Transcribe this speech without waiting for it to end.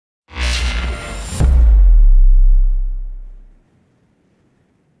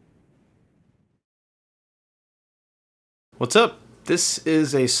What's up? This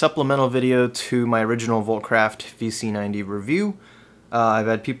is a supplemental video to my original Voltcraft VC890 review. I've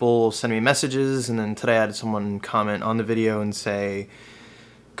had people send me messages, and then today I had someone comment on the video and say,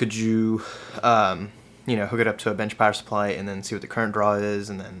 could you, hook it up to a bench power supply and then see what the current draw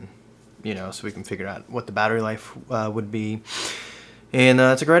is, and then, so we can figure out what the battery life would be. And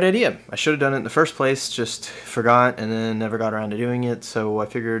it's a great idea. I should have done it in the first place, just forgot and then never got around to doing it, so I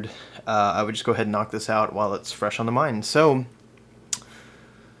figured I would just go ahead and knock this out while it's fresh on the mind. So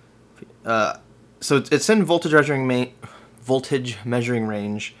it's in voltage measuring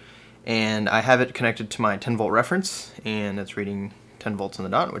range, and I have it connected to my 10 volt reference, and it's reading 10 volts on the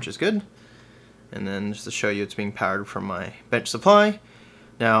dot, which is good. And then just to show you, it's being powered from my bench supply.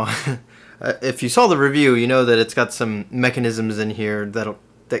 Now, if you saw the review, you know that it's got some mechanisms in here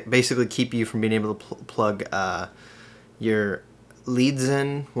that basically keep you from being able to plug your leads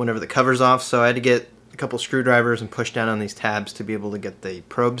in whenever the cover's off. So I had to get a couple screwdrivers and push down on these tabs to be able to get the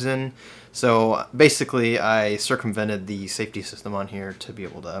probes in. So basically, I circumvented the safety system on here to be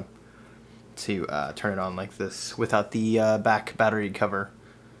able to turn it on like this without the back battery cover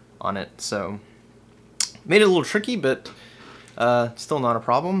on it. So made it a little tricky, but still not a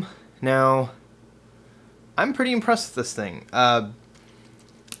problem. Now, I'm pretty impressed with this thing.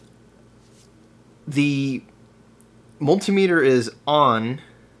 The multimeter is on,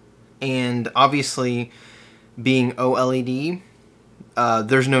 and obviously being OLED,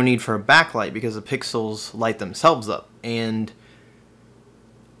 there's no need for a backlight because the pixels light themselves up. And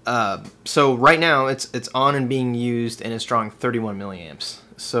so right now it's on and being used, and it's drawing 31 milliamps.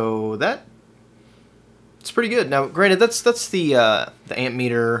 So it's pretty good. Now, granted, that's the amp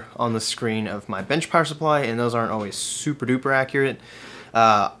meter on the screen of my bench power supply, and those aren't always super duper accurate.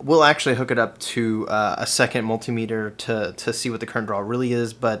 We'll actually hook it up to a second multimeter to see what the current draw really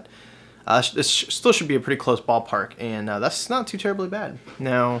is, but this still should be a pretty close ballpark, and that's not too terribly bad.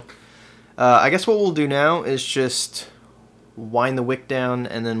 Now, I guess what we'll do now is just wind the wick down,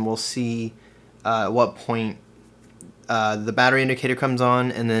 and then we'll see at what point the battery indicator comes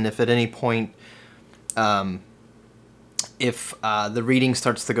on, and then if at any point if the reading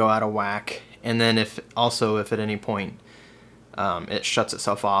starts to go out of whack, and then if at any point it shuts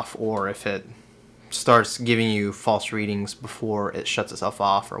itself off, or if it starts giving you false readings before it shuts itself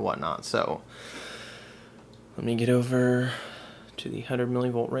off or whatnot. So let me get over to the 100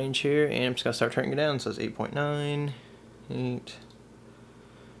 millivolt range here, and I'm just gonna start turning it down. So it's 8.9, 8,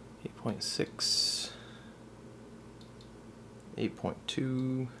 8.6,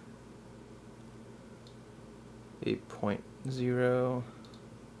 8.2, 8.0.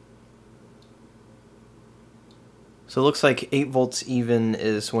 So it looks like 8 volts even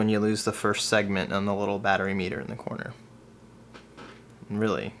is when you lose the first segment on the little battery meter in the corner. And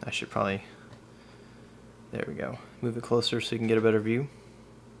really, I should probably, there we go, move it closer so you can get a better view.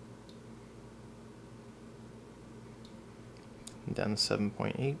 Down to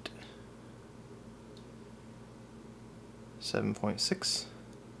 7.8, 7.6,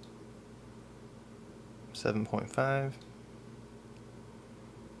 7.5,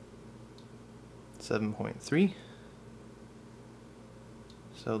 7.3.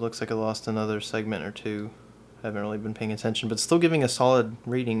 So it looks like I lost another segment or two. I haven't really been paying attention, but still giving a solid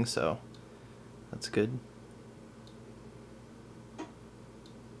reading, so that's good.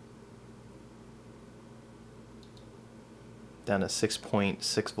 Down to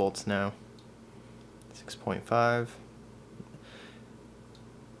 6.6 volts now. 6.5.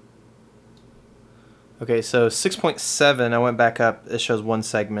 Okay, so 6.7, I went back up, it shows one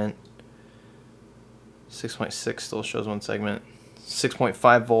segment. 6.6 still shows one segment.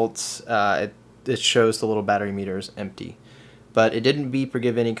 6.5 volts, it shows the little battery meter is empty. But it didn't beep or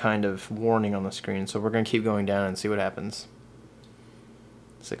give any kind of warning on the screen, so we're going to keep going down and see what happens.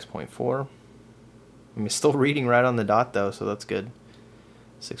 6.4. I mean, it's still reading right on the dot though, so that's good.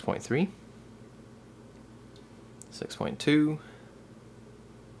 6.3. 6.2.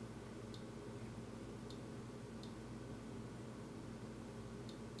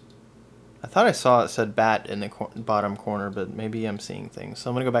 I thought I saw it said bat in the bottom corner, but maybe I'm seeing things. So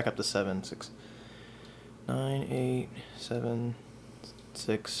I'm going to go back up to 7, 6, 9, 8, 7,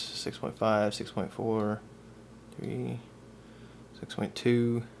 6, 6.5, 6.4, 3,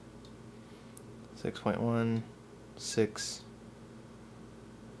 6.2, 6.1, 6,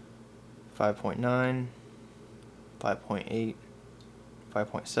 5.9, 5.8,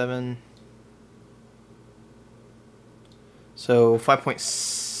 5.7. So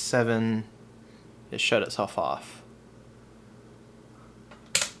 5.7, it shut itself off.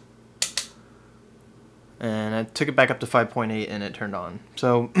 And I took it back up to 5.8 and it turned on.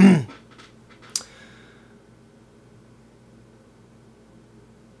 So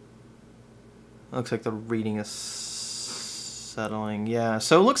Looks like the reading is settling. Yeah,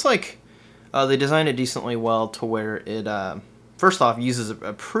 so it looks like they designed it decently well to where it, first off, uses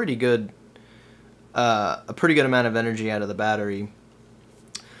a pretty good amount of energy out of the battery,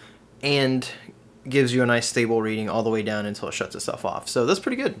 and gives you a nice stable reading all the way down until it shuts itself off. So that's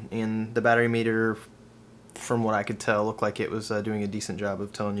pretty good. And the battery meter, from what I could tell, looked like it was doing a decent job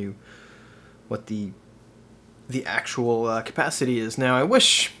of telling you what the actual capacity is. Now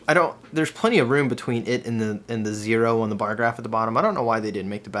there's plenty of room between it and the 0 on the bar graph at the bottom. I don't know why they didn't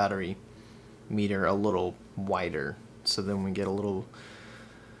make the battery meter a little wider, so then we get a little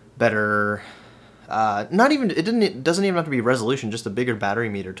better, it doesn't even have to be resolution, just a bigger battery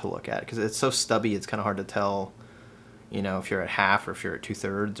meter to look at, because it's so stubby it's kind of hard to tell, you know, if you're at half or if you're at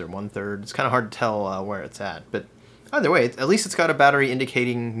 2/3 or 1/3. It's kind of hard to tell where it's at. But either way, at least it's got a battery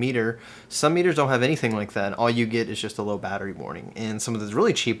indicating meter. Some meters don't have anything like that. All you get is just a low battery warning. And some of those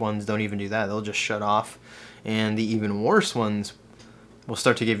really cheap ones don't even do that. They'll just shut off. And the even worse ones will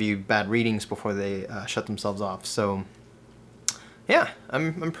start to give you bad readings before they shut themselves off. So yeah,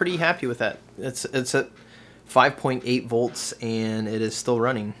 I'm pretty happy with that. It's at 5.8 volts, and it is still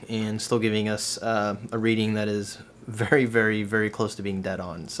running and still giving us a reading that is very, very, very close to being dead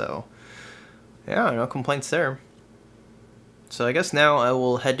on. So yeah, no complaints there. So I guess now I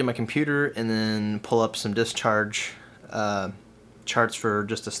will head to my computer and then pull up some discharge charts for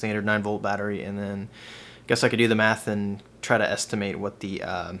just a standard 9-volt battery, and then I guess I could do the math and try to estimate what the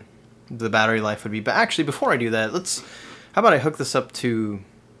battery life would be. But actually, before I do that, how about I hook this up to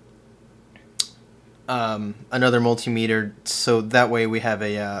another multimeter, so that way we have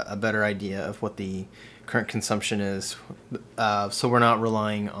a better idea of what the current consumption is, so we're not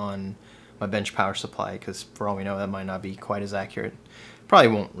relying on my bench power supply, because for all we know that might not be quite as accurate. Probably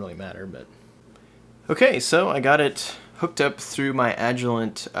won't really matter, but okay, so I got it hooked up through my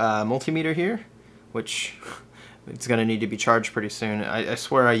Agilent multimeter here, which it's gonna need to be charged pretty soon. I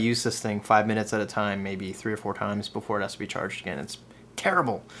swear I use this thing 5 minutes at a time, maybe 3 or 4 times before it has to be charged again. It's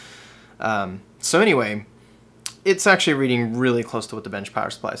terrible. So anyway, it's actually reading really close to what the bench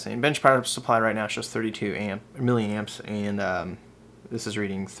power supply is saying. Bench power supply right now shows 32 milliamps, and this is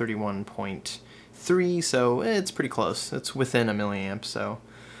reading 31.3, so it's pretty close. It's within a milliamp. So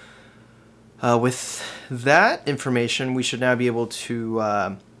with that information, we should now be able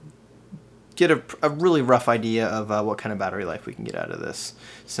to get a really rough idea of what kind of battery life we can get out of this,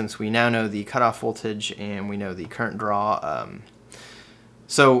 since we now know the cutoff voltage and we know the current draw.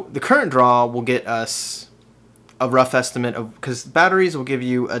 So the current draw will get us a rough estimate of, because batteries will give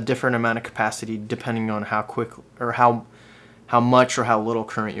you a different amount of capacity depending on how quick or how much or how little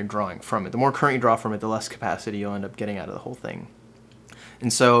current you're drawing from it. The more current you draw from it, the less capacity you'll end up getting out of the whole thing.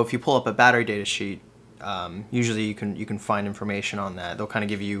 And so if you pull up a battery data sheet, usually you can find information on that. They'll kind of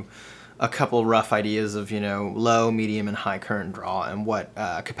give you a couple rough ideas of, you know, low, medium, and high current draw, and what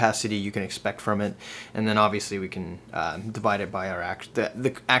capacity you can expect from it. And then obviously we can divide it by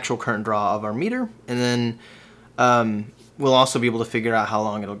the actual current draw of our meter, and then we'll also be able to figure out how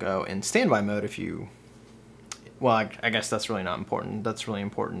long it'll go in standby mode if you, well, I guess that's really not important. That's really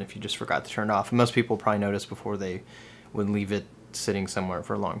important if you just forgot to turn it off. Most people probably notice before they would leave it sitting somewhere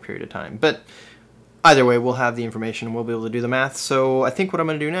for a long period of time. But either way, we'll have the information and we'll be able to do the math. So I think what I'm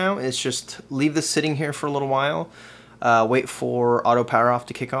going to do now is just leave this sitting here for a little while, wait for auto power off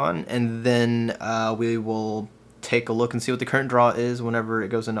to kick on, and then we will take a look and see what the current draw is whenever it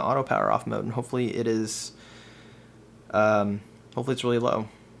goes into auto power off mode, and hopefully it is, hopefully it's really low.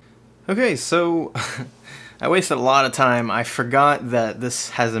 Okay, so I wasted a lot of time. I forgot that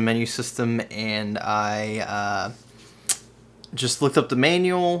this has a menu system, and I just looked up the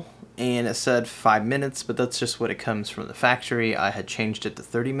manual and it said 5 minutes, but that's just what it comes from the factory. I had changed it to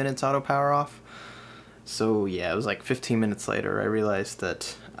 30 minutes auto power off. So yeah, it was like 15 minutes later I realized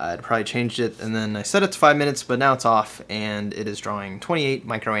that I'd probably changed it, and then I set it to 5 minutes, but now it's off and it is drawing 28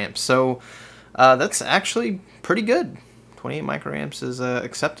 microamps. So that's actually pretty good. 28 microamps is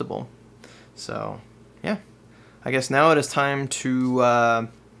acceptable. So yeah, I guess now it is time to,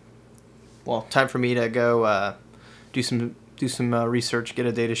 well, time for me to go do some research, get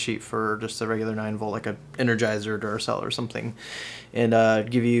a data sheet for just a regular 9-volt, like a Energizer Duracell or something, and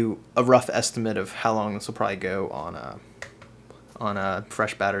give you a rough estimate of how long this will probably go on a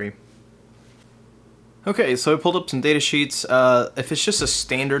fresh battery. Okay, so I pulled up some data sheets. If it's just a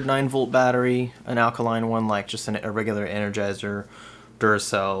standard 9-volt battery, an alkaline one like just a regular Energizer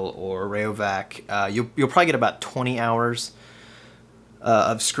Duracell or Rayovac, you'll probably get about 20 hours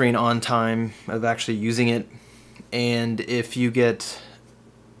of screen on time of actually using it. And if you get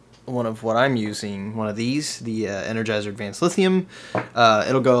one of what I'm using, one of these, the Energizer Advanced Lithium,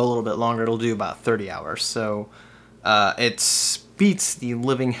 it'll go a little bit longer. It'll do about 30 hours. So it beats the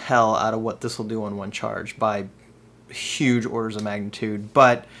living hell out of what this will do on one charge by huge orders of magnitude.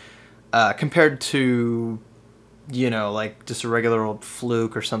 But compared to, you know, like just a regular old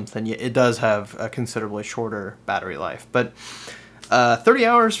Fluke or something, it does have a considerably shorter battery life. But 30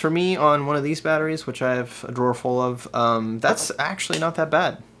 hours for me on one of these batteries, which I have a drawer full of, that's actually not that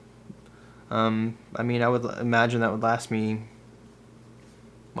bad. I mean, I would imagine that would last me,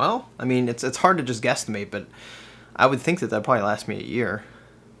 well, I mean, it's hard to just guesstimate, but I would think that that'd probably last me a year.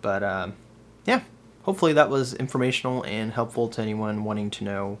 But yeah, hopefully that was informational and helpful to anyone wanting to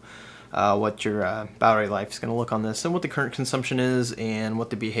know what your battery life is going to look on this, and what the current consumption is, and what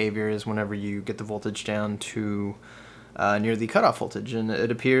the behavior is whenever you get the voltage down to near the cutoff voltage. And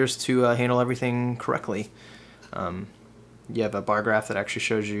it appears to handle everything correctly. You have a bar graph that actually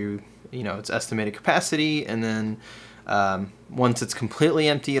shows you, you know, its estimated capacity, and then once it's completely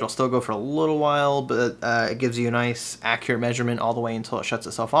empty, it'll still go for a little while, but it gives you a nice accurate measurement all the way until it shuts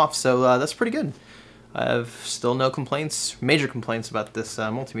itself off. So that's pretty good. I have still no complaints, major complaints about this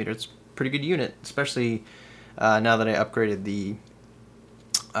multimeter. It's a pretty good unit, especially now that I upgraded the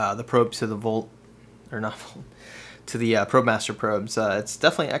probe to the to the ProbeMaster probes. It's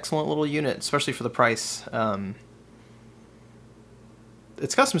definitely an excellent little unit, especially for the price.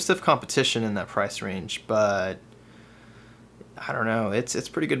 It's got some stiff competition in that price range, but I don't know. It's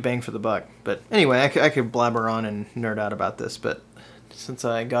pretty good bang for the buck. But anyway, I could blabber on and nerd out about this, but since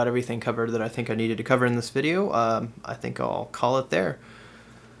I got everything covered that I think I needed to cover in this video, I think I'll call it there.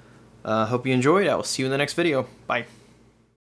 Hope you enjoyed. I will see you in the next video. Bye.